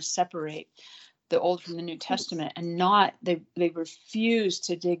people want to separate the Old from the New Testament, and they refuse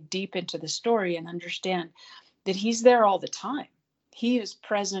to dig deep into the story and understand that he's there all the time. He is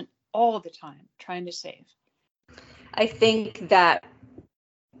present all the time trying to save. I think that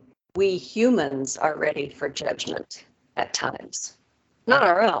we humans are ready for judgment at times. Not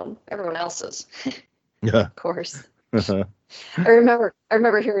our own, everyone else's, Yeah. of course. I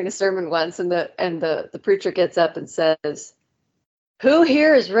remember hearing a sermon once, and the preacher gets up and says, "Who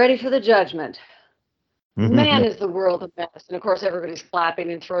here is ready for the judgment? Man, is the world a mess." And of course, everybody's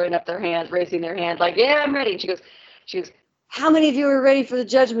clapping and throwing up their hands, raising their hand, like, "Yeah, I'm ready." And she goes, "How many of you are ready for the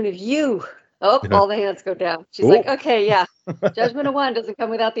judgment of you?" Oh, all the hands go down. She's like, "Okay, yeah, judgment of one doesn't come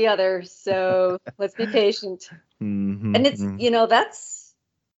without the other, so let's be patient." And it's,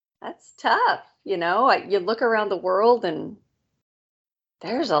 that's tough. You look around the world and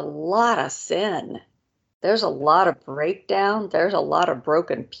there's a lot of sin. There's a lot of breakdown. There's a lot of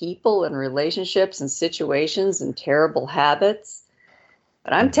broken people and relationships and situations and terrible habits.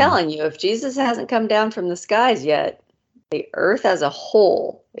 But I'm telling you, if Jesus hasn't come down from the skies yet, the earth as a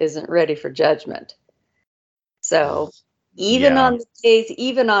whole isn't ready for judgment. So even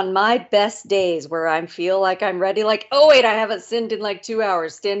on my best days where I feel like I'm ready, like, oh wait, I haven't sinned in like 2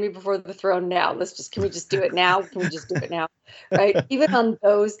 hours. Stand me before the throne now. Can we just do it now? Can we just do it now? Right? Even on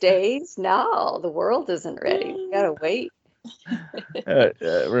those days, no, the world isn't ready. We gotta wait.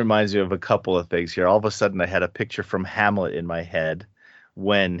 It reminds me of a couple of things here. All of a sudden, I had a picture from Hamlet in my head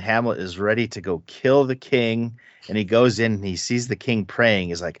when Hamlet is ready to go kill the king, and he goes in and he sees the king praying.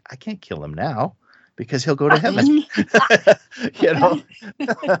 He's like, I can't kill him now because he'll go to heaven.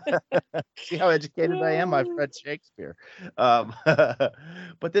 See how educated I am? I've read Shakespeare.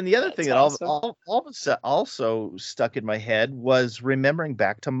 But then the other thing that all of a sudden also stuck in my head was remembering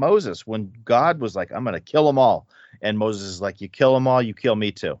back to Moses when God was like, I'm going to kill them all. And Moses is like, you kill them all, you kill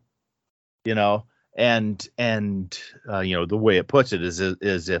me too. And the way it puts it is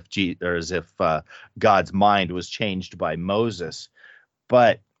as if God's mind was changed by Moses.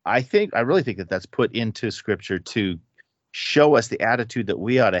 But I really think that that's put into Scripture to show us the attitude that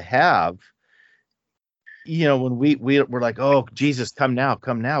we ought to have. When we're like, oh, Jesus, come now,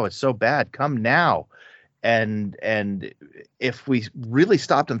 it's so bad, come now. And if we really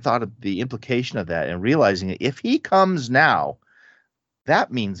stopped and thought of the implication of that and realizing that if he comes now,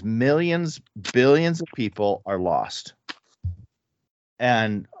 that means millions, billions of people are lost.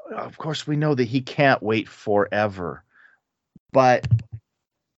 And of course, we know that he can't wait forever. But,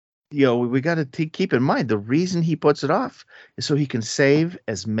 we got to keep in mind the reason he puts it off is so he can save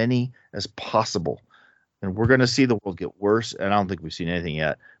as many as possible. And we're going to see the world get worse. And I don't think we've seen anything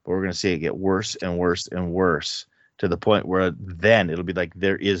yet, but we're going to see it get worse and worse and worse to the point where then it'll be like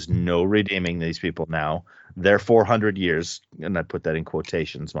there is no redeeming these people now. They're 400 years, and I put that in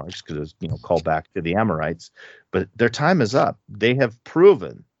quotations marks because it's, call back to the Amorites, but their time is up. They have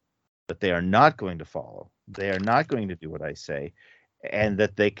proven that they are not going to follow. They are not going to do what I say, and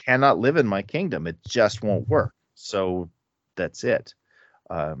that they cannot live in my kingdom. It just won't work. So that's it.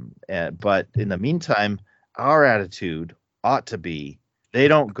 But in the meantime, our attitude ought to be, they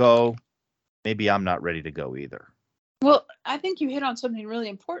don't go, maybe I'm not ready to go either. Well, I think you hit on something really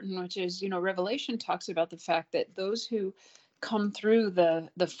important, which is, Revelation talks about the fact that those who come through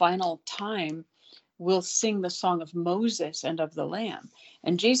the final time will sing the song of Moses and of the Lamb.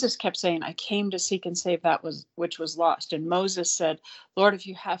 And Jesus kept saying, I came to seek and save that which was lost. And Moses said, Lord, if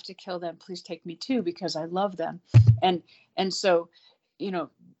you have to kill them, please take me too, because I love them. And so,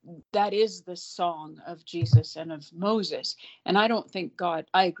 that is the song of Jesus and of Moses. And I don't think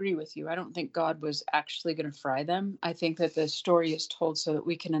I agree with you. I don't think God was actually going to fry them. I think that the story is told so that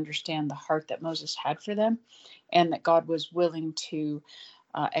we can understand the heart that Moses had for them, and that God was willing to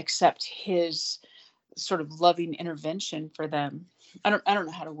accept his sort of loving intervention for them. I don't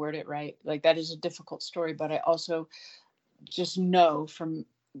know how to word it right. Like, that is a difficult story, but I also just know from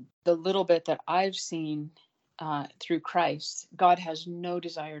the little bit that I've seen through Christ, God has no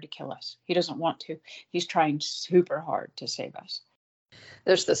desire to kill us. He doesn't want to. He's trying super hard to save us.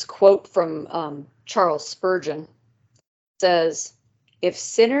 There's this quote from Charles Spurgeon. It says, if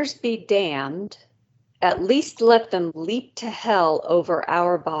sinners be damned, at least let them leap to hell over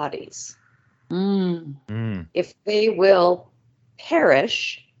our bodies. If they will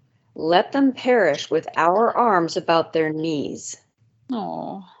perish, let them perish with our arms about their knees.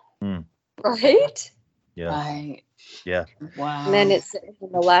 Oh, right? Yeah. Right. Yeah. Wow. And then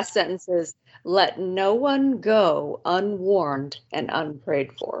the last sentence is, let no one go unwarned and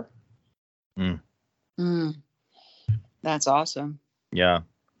unprayed for. That's awesome. Yeah.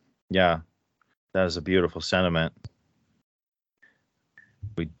 Yeah. That is a beautiful sentiment.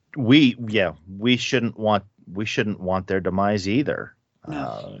 We shouldn't want their demise either.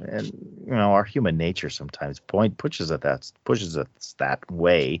 No. And our human nature sometimes pushes us that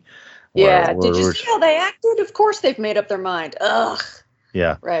way. Yeah. Did you see how they acted? Of course they've made up their mind. Ugh.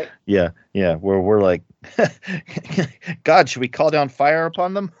 Yeah. Right. Yeah. Where we're like, God, should we call down fire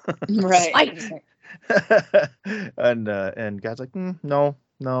upon them? Right. And God's like, no,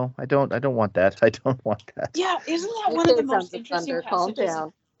 I don't want that. I don't want that. Yeah, isn't that one of the most interesting Calm passages?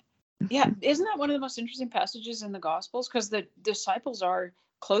 down. Yeah, isn't that one of the most interesting passages in the Gospels? Because the disciples are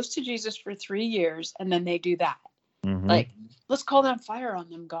close to Jesus for 3 years, and then they do that. Mhm. Like, let's call down fire on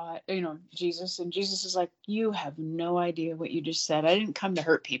them, God, Jesus. And Jesus is like, you have no idea what you just said. I didn't come to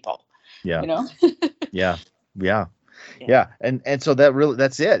hurt people. Yeah. Yeah. Yeah. And so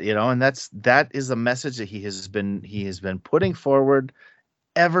that's it, and that is the message that he has been putting forward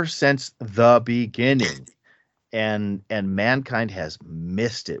ever since the beginning. And mankind has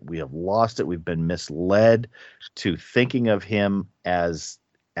missed it. We have lost it. We've been misled to thinking of him as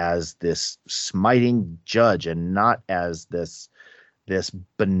this smiting judge and not as this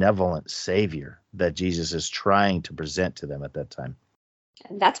benevolent savior that Jesus is trying to present to them at that time.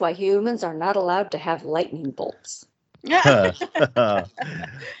 And that's why humans are not allowed to have lightning bolts. No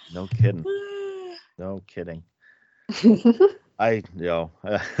kidding. I've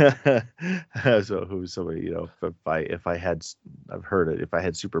heard it. If I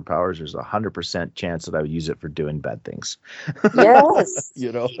had superpowers, there's 100% chance that I would use it for doing bad things. Yes.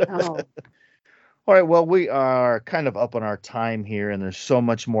 Oh. All right. Well, we are kind of up on our time here, and there's so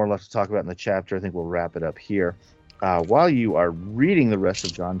much more left to talk about in the chapter. I think we'll wrap it up here. While you are reading the rest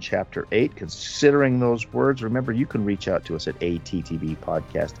of John chapter 8, considering those words, remember you can reach out to us at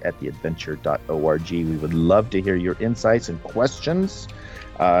attvpodcast@theadventure.org. We would love to hear your insights and questions.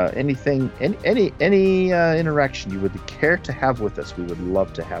 Anything, any interaction you would care to have with us, we would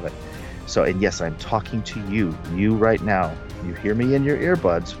love to have it. So, and yes, I'm talking to you right now. You hear me in your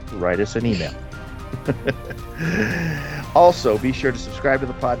earbuds, write us an email. Also, be sure to subscribe to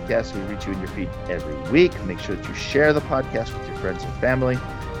the podcast so we reach you in your feed every week. Make sure that you share the podcast with your friends and family.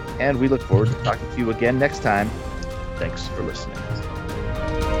 And we look forward to talking to you again next time. Thanks for listening.